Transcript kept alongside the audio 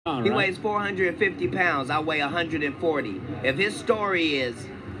He weighs 450 pounds. I weigh 140. If his story is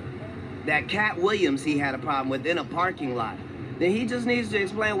that Katt Williams he had a problem with in a parking lot, then he just needs to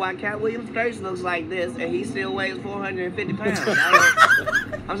explain why Katt Williams' face looks like this and he still weighs 450 pounds.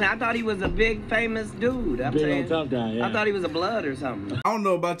 I'm saying, I thought he was a big, famous dude. Big old tough guy, yeah. I thought he was a blood or something. I don't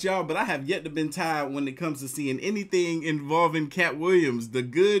know about y'all, but I have yet to been tired when it comes to seeing anything involving Katt Williams. The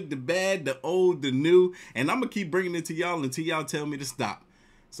good, the bad, the old, the new. And I'm going to keep bringing it to y'all until y'all tell me to stop.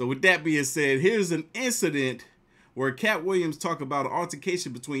 So with that being said, here's an incident where Katt Williams talked about an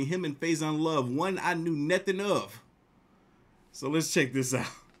altercation between him and Faizon Love, one I knew nothing of. So let's check this out.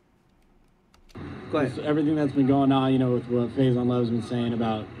 Go ahead. Everything that's been going on, you know, with what Faizon Love's been saying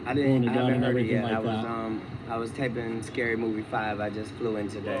about pulling a gun and everything like that. I was taping Scary Movie 5. I just flew in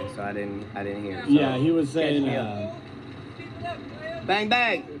today, so I didn't hear. So yeah, he was saying, bang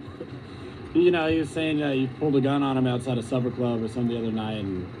bang. You know, he was saying you pulled a gun on him outside a supper club or something the other night,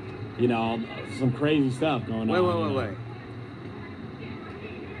 and you know, some crazy stuff going on. Wait.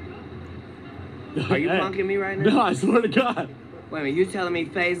 Are you punking me right now? No, I swear to God. Wait a minute, you telling me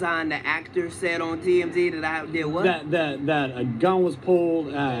Faizon, the actor, said on TMZ that I did what? That a gun was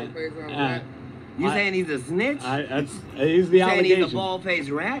pulled at you saying he's a snitch? He's the allegation. Saying he's a bald-faced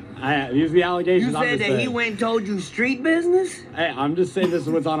rat? He's the allegation. You said that he went and told you street business? Hey, I'm just saying this is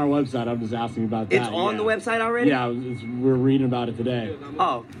what's on our website. I'm just asking about that. It's on the website already? Yeah, we're reading about it today.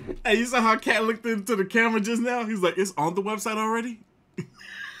 Oh. Hey, you saw how Katt looked into the camera just now? He's like, it's on the website already? Look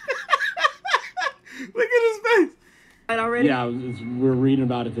at his face. Already? Yeah, we're reading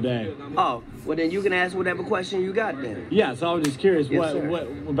about it today. Oh, well then you can ask whatever question you got then. Yeah, so I was just curious, yes, what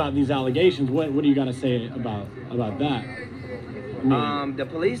about these allegations? What are you gonna say about that? I mean, the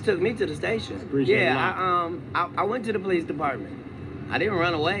police took me to the station. I went to the police department. I didn't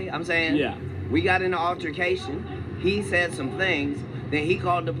run away. I'm saying we got in an altercation. He said some things. Then he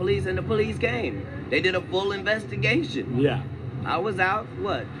called the police and the police came. They did a full investigation. Yeah. I was out,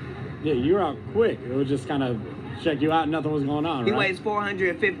 what? Yeah, you were out quick. It was just kind of check you out and nothing was going on, He weighs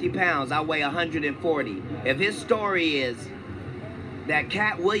 450 pounds. I weigh 140. If his story is that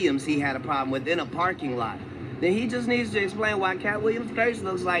Katt Williams he had a problem with in a parking lot, then he just needs to explain why Katt Williams' face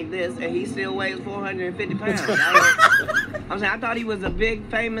looks like this and he still weighs 450 pounds. I'm saying, I thought he was a big,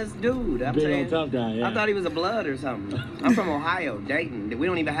 famous dude. Big old tough guy, yeah. I thought he was a blood or something. I'm from Ohio, Dayton. We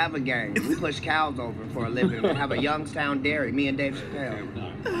don't even have a gang. We push cows over for a living. We have a Youngstown dairy, me and Dave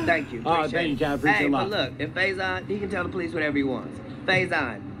Chappelle. Thank you. Oh, thank you, Katt. Appreciate it a lot. But look, if Faizon, he can tell the police whatever he wants.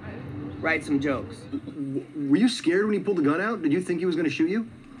 Faizon, write some jokes. Were you scared when he pulled the gun out? Did you think he was going to shoot you?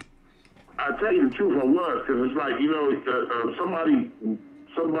 I tell you the truth, I was, because it's like, you know, somebody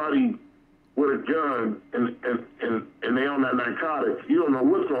with a gun and they on that narcotics, you don't know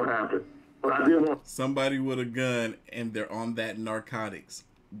what's going to happen. But I didn't want somebody with a gun and they're on that narcotics.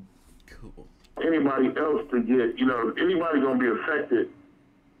 Cool. Anybody else to get, you know, anybody going to be affected,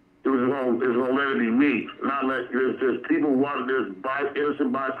 it's going to let it be me. Not let, there's people watching, there's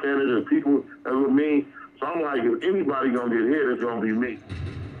innocent bystanders, there's people that look me. So I'm like, if anybody going to get hit, it's going to be me.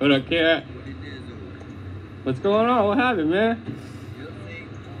 What up, Katt? What's going on? What happened, man? You'll see.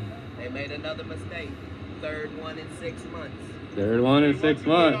 They made another mistake. Third one in 6 months. Third one in 6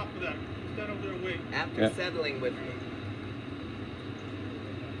 months. After settling with me.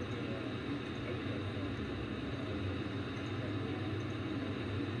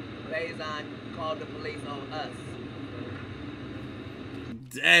 Faizon called the police on us.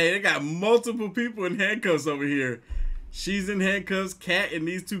 Dang, they got multiple people in handcuffs over here. She's in handcuffs. Katt and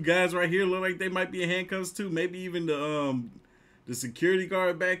these two guys right here look like they might be in handcuffs too. Maybe even the security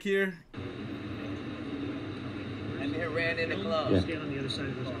guard back here. And they ran in the club. Yeah. Stand on the other side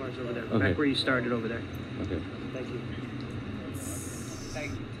of those cars over there. Okay. Back where you started over there. Okay. Thank you.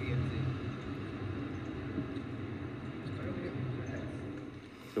 Thank you, TMZ.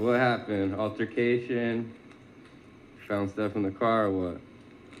 So what happened? Altercation? Found stuff in the car or what?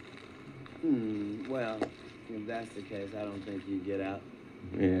 Well, if that's the case, I don't think you get out.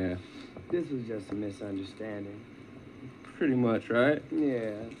 Yeah. This was just a misunderstanding. Pretty much, right?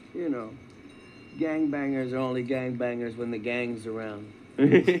 Yeah, you know, gangbangers are only gangbangers when the gang's around.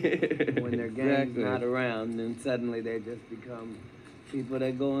 When their gang's not around, then suddenly they just become people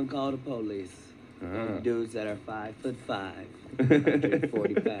that go and call the police. Dudes that are 5'5",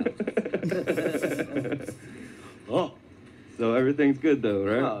 140 pounds. Oh. So everything's good though,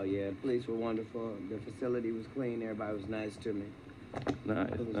 right? Oh yeah, the police were wonderful. The facility was clean. Everybody was nice to me.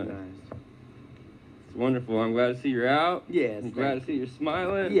 Nice. It was nice. It's wonderful. I'm glad to see you're out. Yes. I'm glad to see you're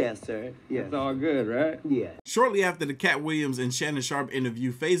smiling. Yes, sir. Yes. It's all good, right? Yeah. Shortly after the Katt Williams and Shannon Sharpe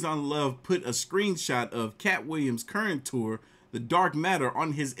interview, Faizon Love put a screenshot of Katt Williams' current tour, the dark matter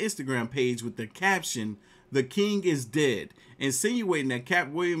on his Instagram page with the caption, "The King is dead," insinuating that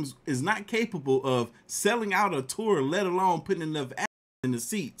Katt Williams is not capable of selling out a tour, let alone putting enough ass in the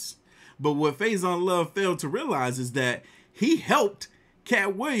seats. But what Faizon Love failed to realize is that he helped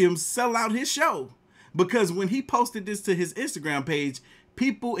Katt Williams sell out his show. Because when he posted this to his Instagram page,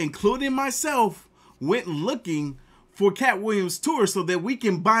 people, including myself, went looking for Katt Williams' tour so that we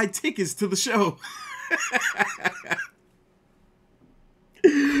can buy tickets to the show.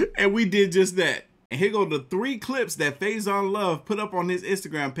 And we did just that. And here go the 3 clips that Faizon Love put up on his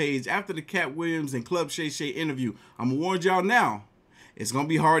Instagram page after the Katt Williams and Club Shay Shay interview. I'm gonna warn y'all now, it's gonna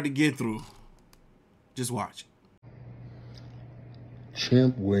be hard to get through. Just watch.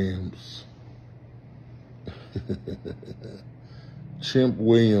 Chimp Williams. Chimp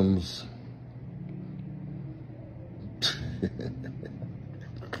Williams.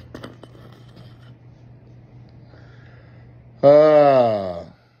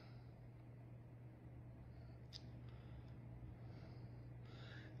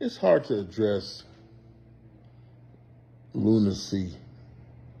 It's hard to address lunacy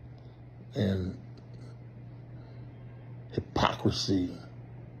and hypocrisy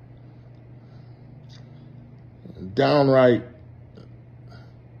and downright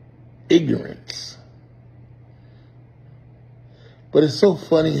ignorance. But it's so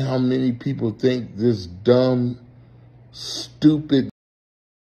funny how many people think this dumb, stupid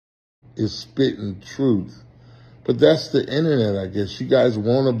is spitting truth. But that's the internet, I guess. You guys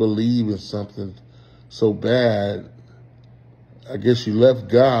want to believe in something so bad. I guess you left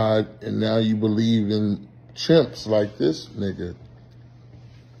God and now you believe in chimps like this nigga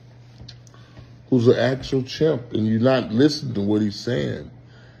who's an actual chimp, and you're not listening to what he's saying.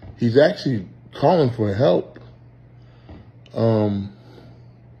 He's actually calling for help.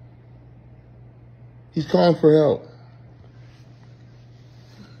 He's calling for help.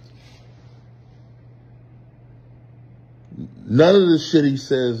 None of the shit he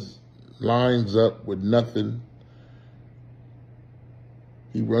says lines up with nothing.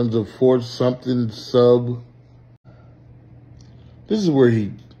 He runs a Fort something sub. This is where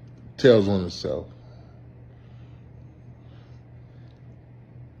he tells on himself.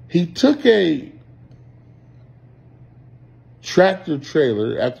 He took a tractor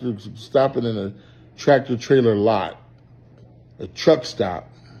trailer after stopping in a tractor trailer lot, a truck stop,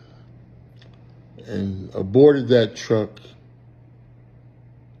 and aborted that truck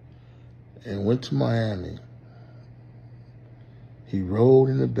and went to Miami. He rode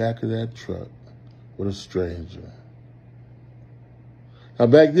in the back of that truck with a stranger. Now,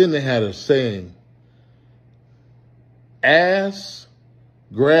 back then they had a saying, ass,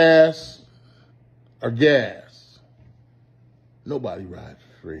 grass, or gas. Nobody rides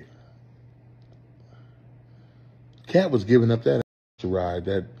for free. Katt was giving up that to ride,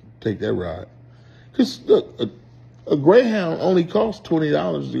 take that ride. Because look, a Greyhound only costs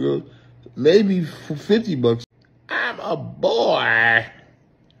 $20 to go, maybe for $50. I'm a boy.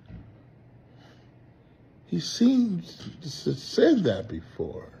 He seems to have said that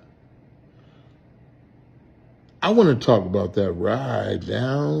before. I want to talk about that ride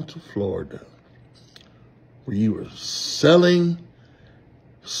down to Florida where you were selling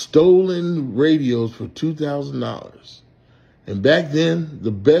stolen radios for $2,000. And back then,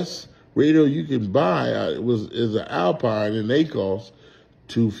 the best radio you could buy is an Alpine, and they cost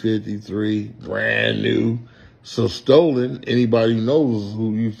 $253, brand new. So stolen, anybody who knows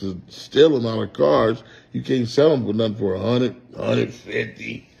who used to steal them out of cars, you can't sell them for nothing for $100,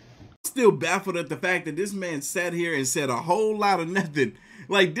 $150. Still baffled at the fact that this man sat here and said a whole lot of nothing.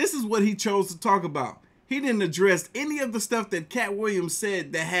 Like, this is what he chose to talk about. He didn't address any of the stuff that Katt Williams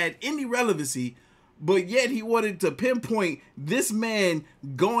said that had any relevancy, but yet he wanted to pinpoint this man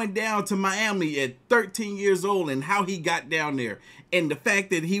going down to Miami at 13 years old and how he got down there. And the fact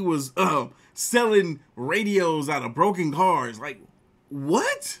that he was selling radios out of broken cars. Like,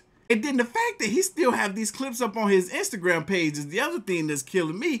 what? And then the fact that he still have these clips up on his Instagram page is the other thing that's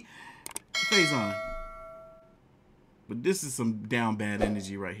killing me. Faizon. But this is some down bad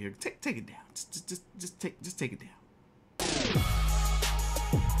energy right here. Take it down. Just take it down.